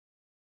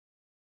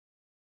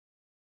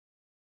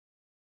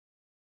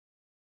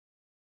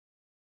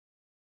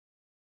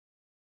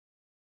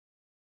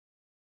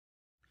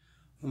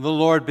The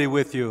Lord be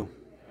with you.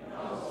 And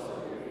also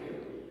with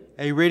you.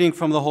 A reading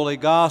from the Holy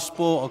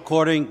Gospel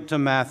according to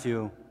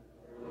Matthew.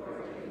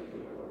 Glory to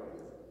you, Lord.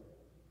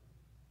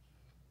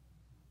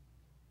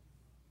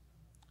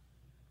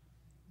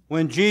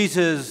 When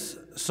Jesus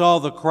saw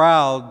the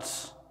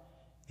crowds,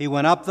 he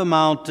went up the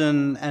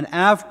mountain, and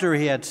after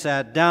he had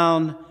sat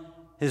down,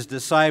 his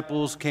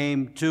disciples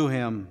came to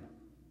him.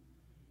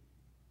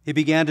 He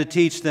began to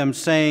teach them,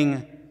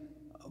 saying,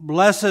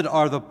 "Blessed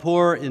are the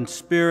poor in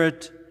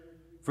spirit,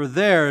 for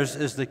theirs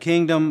is the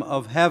kingdom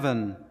of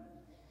heaven.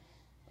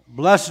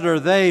 Blessed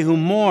are they who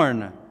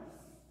mourn,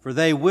 for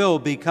they will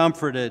be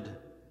comforted.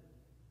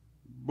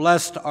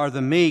 Blessed are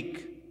the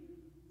meek,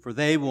 for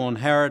they will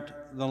inherit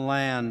the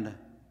land.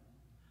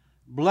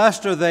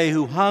 Blessed are they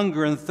who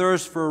hunger and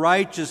thirst for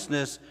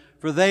righteousness,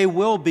 for they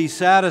will be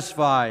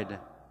satisfied.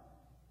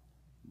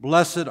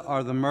 Blessed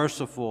are the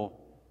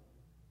merciful,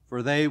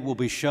 for they will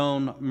be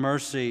shown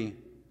mercy.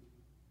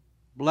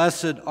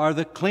 Blessed are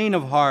the clean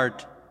of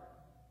heart,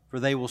 for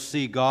they will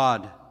see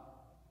God.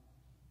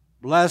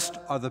 Blessed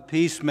are the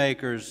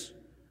peacemakers,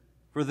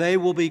 for they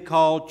will be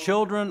called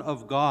children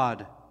of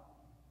God.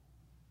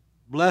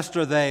 Blessed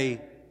are they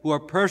who are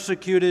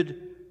persecuted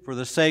for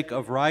the sake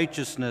of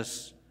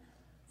righteousness,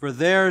 for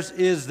theirs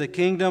is the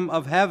kingdom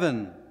of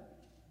heaven.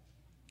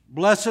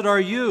 Blessed are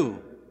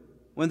you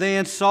when they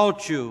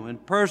insult you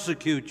and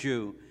persecute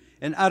you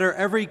and utter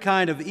every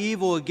kind of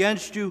evil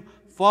against you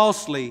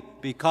falsely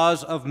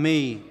because of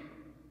me.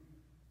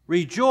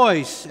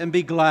 Rejoice and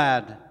be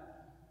glad,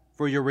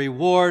 for your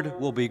reward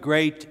will be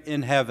great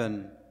in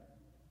heaven."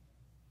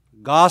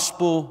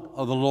 Gospel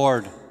of the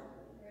Lord.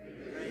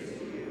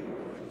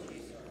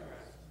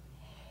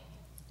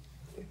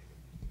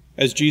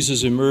 As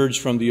Jesus emerged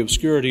from the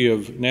obscurity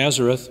of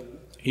Nazareth,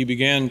 he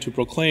began to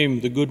proclaim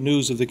the good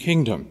news of the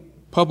kingdom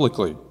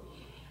publicly.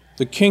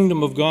 The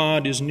kingdom of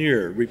God is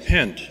near.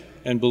 Repent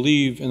and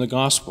believe in the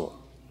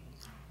gospel.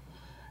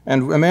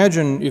 And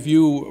imagine if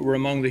you were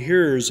among the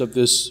hearers of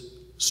this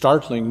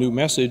startling new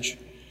message,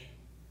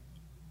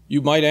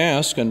 you might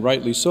ask, and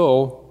rightly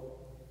so,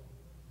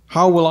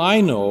 how will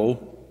I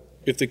know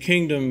if the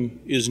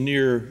kingdom is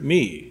near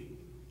me?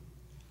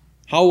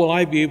 How will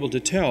I be able to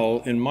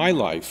tell in my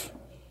life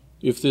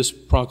if this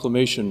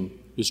proclamation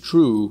is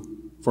true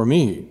for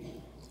me?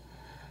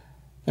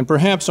 And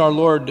perhaps our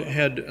Lord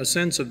had a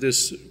sense of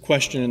this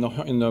question in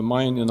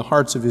the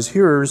hearts of his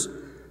hearers,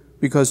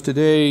 because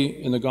today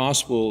in the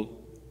gospel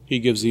he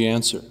gives the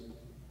answer.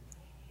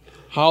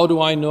 How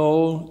do I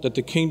know that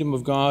the kingdom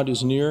of God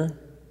is near?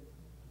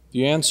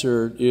 The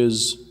answer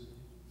is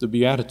the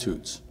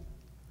Beatitudes.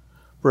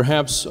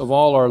 Perhaps of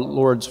all our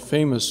Lord's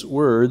famous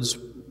words,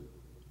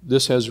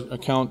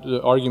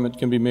 the argument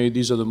can be made,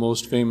 these are the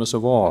most famous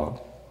of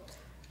all.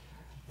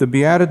 The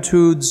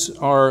Beatitudes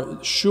are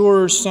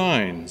sure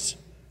signs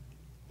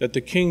that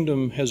the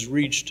kingdom has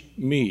reached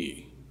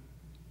me.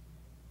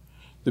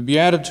 The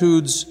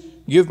Beatitudes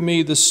give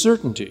me the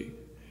certainty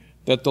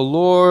that the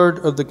Lord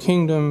of the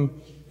kingdom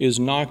is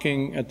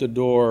knocking at the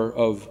door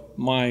of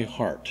my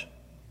heart.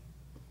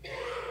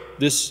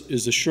 This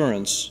is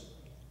assurance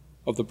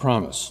of the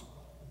promise.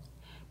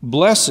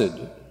 Blessed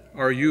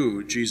are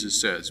you,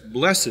 Jesus says.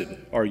 Blessed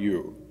are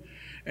you.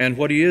 And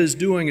what he is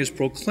doing is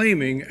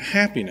proclaiming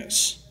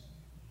happiness.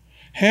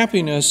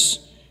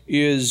 Happiness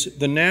is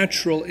the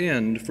natural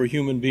end for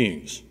human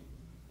beings.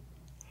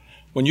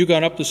 When you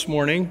got up this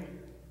morning,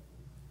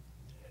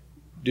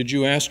 did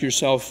you ask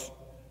yourself,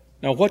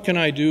 now what can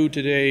I do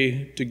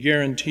today to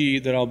guarantee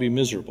that I'll be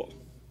miserable?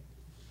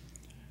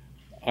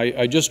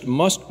 I just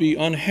must be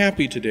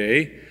unhappy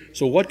today,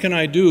 so what can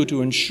I do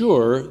to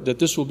ensure that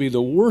this will be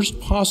the worst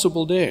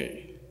possible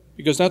day?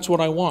 Because that's what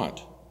I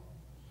want.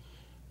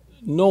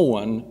 No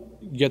one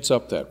gets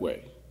up that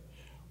way.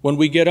 When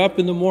we get up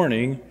in the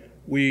morning,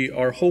 we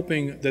are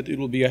hoping that it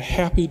will be a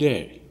happy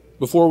day.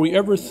 Before we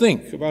ever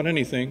think about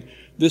anything,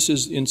 this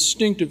is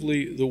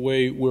instinctively the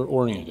way we're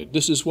oriented.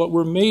 This is what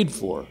we're made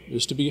for,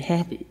 is to be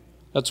happy.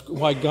 That's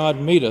why God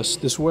made us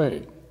this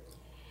way.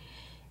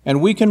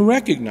 And we can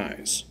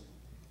recognize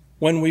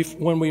when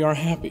we are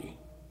happy.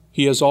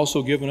 He has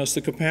also given us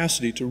the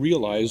capacity to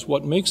realize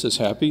what makes us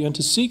happy and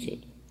to seek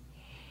it.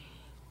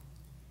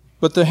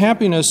 But the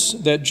happiness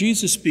that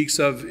Jesus speaks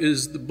of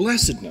is the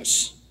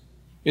blessedness.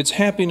 It's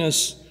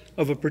happiness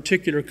of a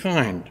particular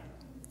kind.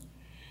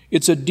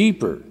 It's a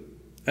deeper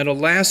and a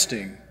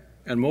lasting,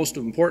 and most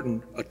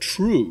important, a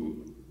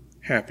true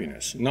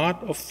happiness,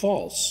 not a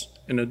false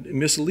and a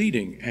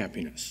misleading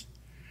happiness,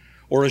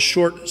 or a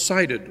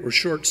short-sighted or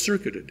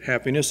short-circuited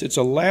happiness. It's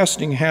a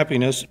lasting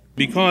happiness,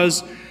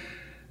 because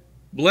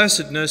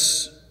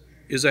blessedness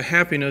is a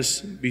happiness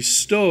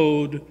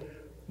bestowed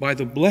by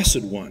the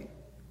Blessed One,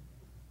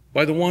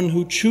 by the one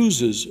who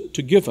chooses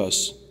to give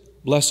us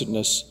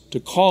blessedness, to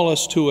call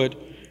us to it,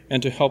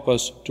 and to help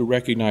us to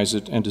recognize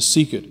it and to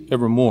seek it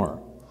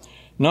evermore.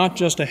 Not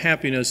just a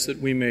happiness that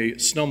we may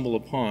stumble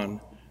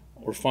upon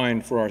or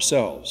find for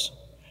ourselves.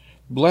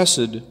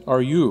 Blessed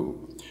are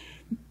you.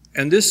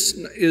 And this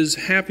is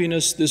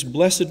happiness, this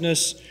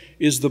blessedness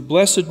is the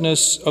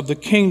blessedness of the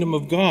kingdom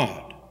of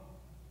God.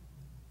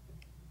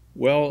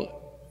 Well,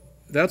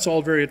 that's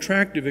all very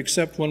attractive,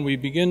 except when we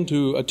begin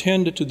to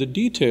attend to the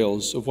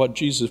details of what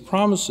Jesus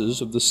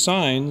promises, of the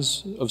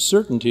signs of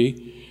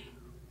certainty,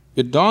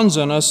 it dawns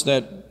on us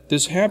that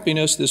this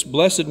happiness, this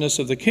blessedness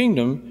of the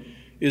kingdom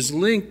is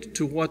linked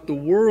to what the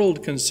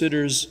world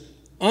considers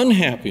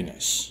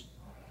unhappiness.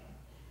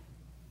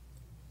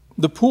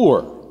 The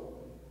poor,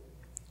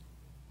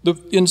 the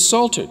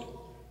insulted,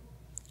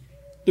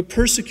 the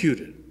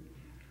persecuted.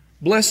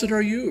 Blessed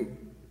are you.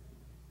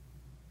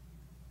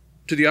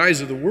 To the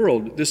eyes of the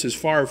world, this is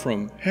far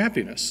from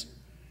happiness.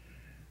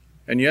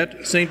 And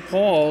yet, St.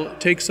 Paul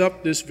takes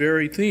up this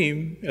very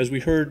theme, as we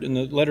heard in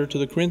the letter to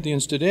the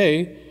Corinthians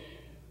today,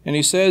 and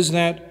he says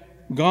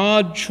that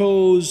God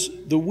chose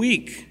the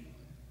weak,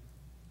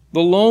 the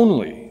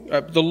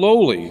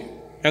lowly,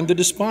 and the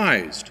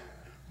despised,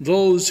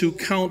 those who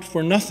count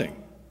for nothing.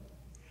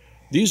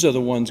 These are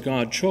the ones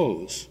God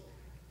chose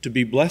to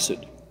be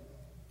blessed.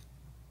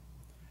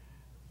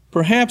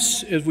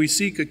 Perhaps as we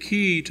seek a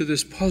key to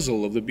this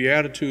puzzle of the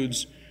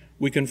Beatitudes,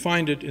 we can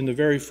find it in the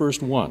very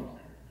first one.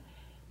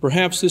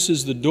 Perhaps this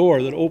is the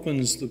door that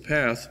opens the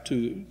path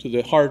to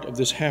the heart of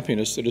this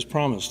happiness that is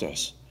promised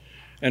us.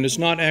 And it's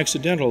not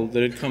accidental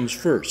that it comes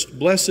first.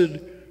 Blessed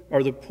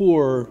are the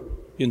poor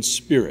in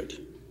spirit.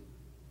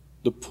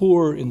 The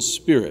poor in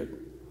spirit.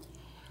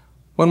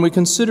 When we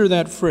consider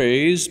that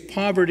phrase,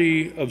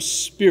 poverty of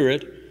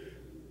spirit,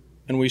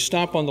 and we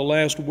stop on the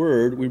last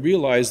word, we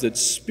realize that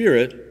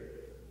spirit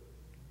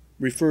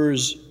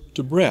refers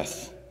to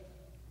breath,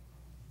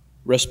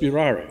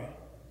 respirare,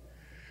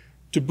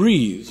 to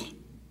breathe.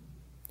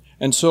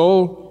 And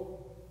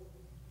so,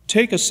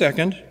 take a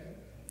second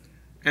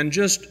and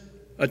just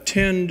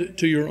attend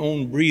to your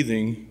own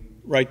breathing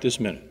right this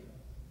minute.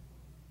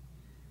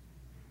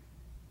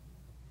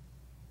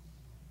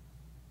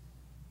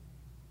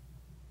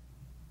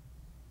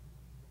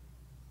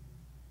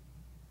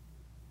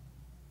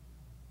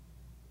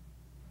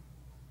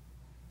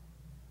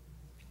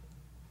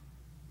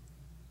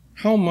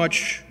 How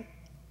much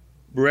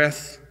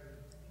breath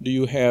do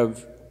you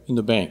have in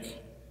the bank?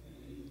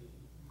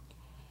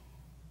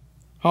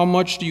 How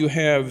much do you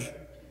have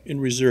in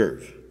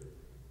reserve?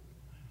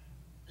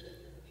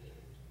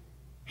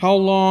 How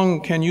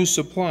long can you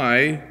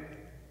supply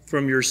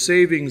from your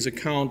savings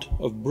account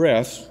of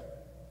breath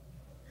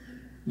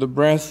the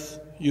breath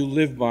you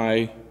live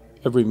by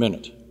every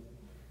minute?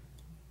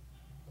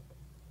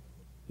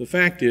 The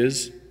fact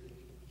is,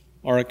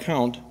 our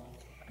account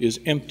is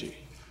empty.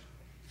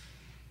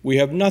 We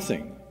have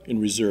nothing in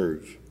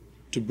reserve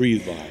to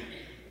breathe by.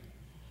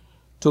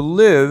 To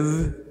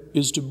live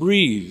is to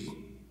breathe.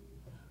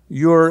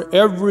 Your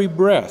every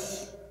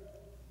breath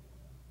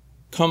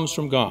comes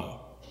from God.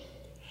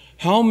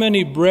 How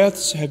many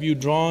breaths have you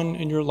drawn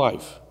in your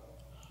life?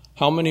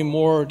 How many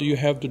more do you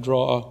have to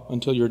draw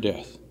until your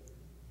death?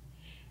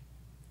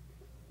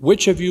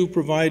 Which have you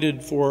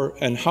provided for,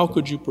 and how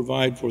could you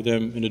provide for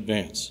them in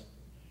advance?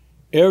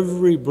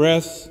 Every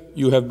breath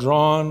you have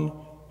drawn,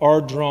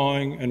 are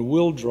drawing, and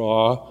will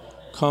draw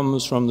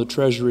comes from the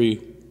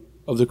treasury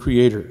of the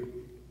Creator.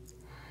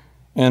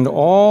 And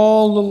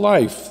all the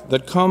life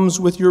that comes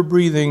with your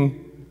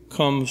breathing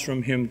comes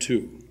from Him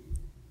too.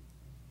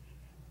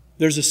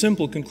 There's a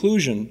simple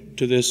conclusion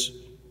to this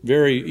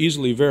very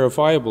easily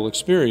verifiable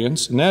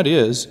experience, and that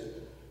is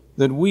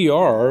that we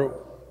are,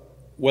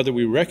 whether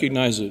we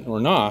recognize it or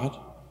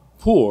not,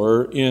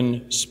 poor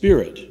in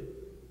spirit.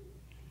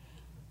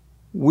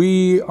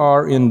 We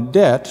are in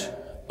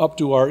debt up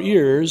to our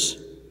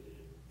ears,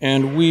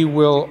 and we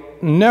will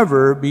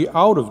never be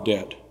out of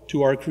debt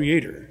to our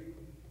Creator.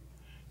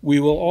 We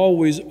will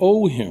always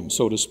owe Him,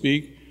 so to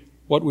speak,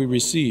 what we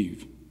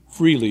receive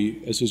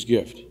freely as His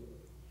gift.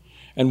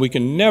 And we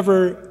can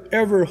never,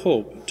 ever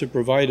hope to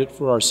provide it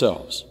for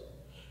ourselves.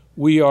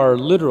 We are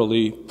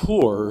literally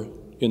poor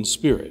in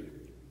spirit.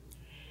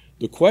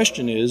 The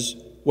question is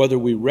whether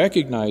we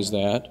recognize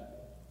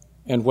that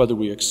and whether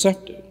we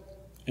accept it.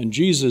 And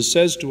Jesus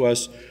says to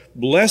us,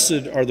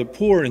 "Blessed are the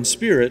poor in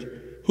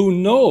spirit who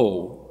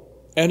know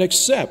and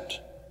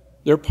accept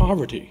their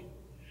poverty."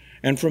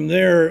 And from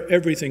there,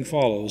 everything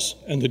follows,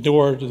 and the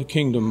door to the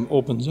kingdom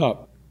opens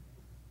up.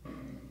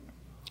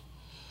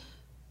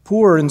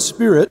 Poor in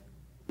spirit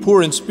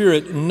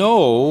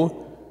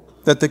know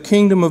that the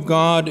kingdom of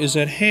God is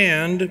at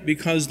hand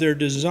because their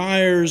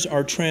desires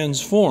are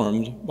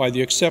transformed by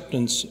the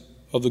acceptance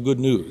of the good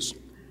news.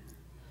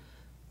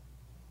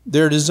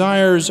 Their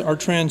desires are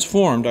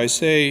transformed, I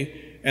say,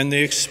 and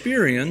they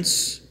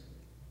experience,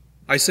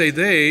 I say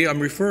they, I'm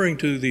referring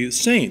to the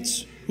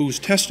saints whose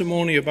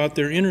testimony about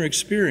their inner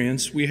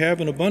experience we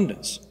have in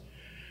abundance.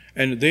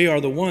 And they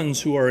are the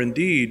ones who are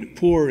indeed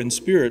poor in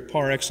spirit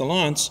par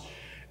excellence,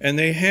 and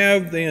they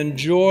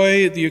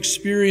enjoy the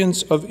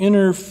experience of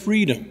inner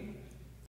freedom.